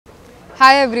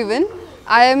Hi everyone.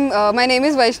 My name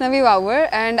is Vaishnavi Vawar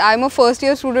and I am a first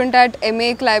year student at MA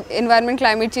Environment,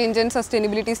 Climate Change and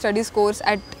Sustainability Studies course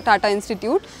at Tata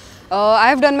Institute. I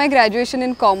have done my graduation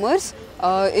in Commerce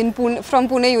from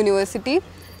Pune University.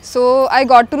 So I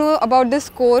got to know about this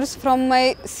course from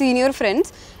my senior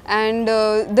friends, and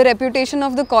the reputation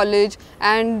of the college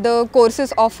and the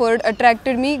courses offered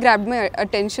attracted me, grabbed my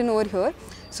attention over here.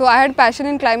 So I had passion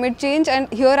in climate change, and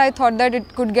here I thought that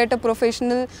it could get a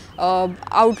professional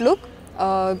outlook.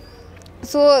 The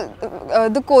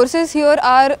courses here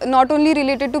are not only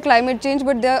related to climate change,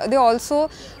 but they also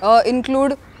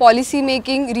include policy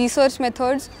making, research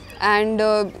methods, and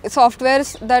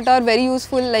softwares that are very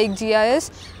useful like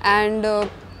GIS, and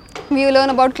we learn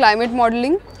about climate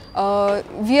modeling.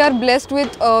 We are blessed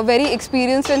with very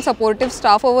experienced and supportive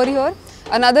staff over here.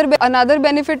 Another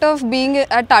benefit of being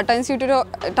at Tata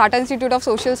Institute of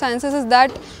Social Sciences is that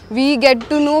we get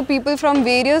to know people from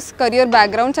various career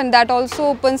backgrounds, and that also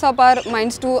opens up our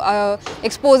minds to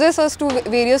exposes us to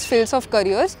various fields of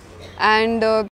careers. And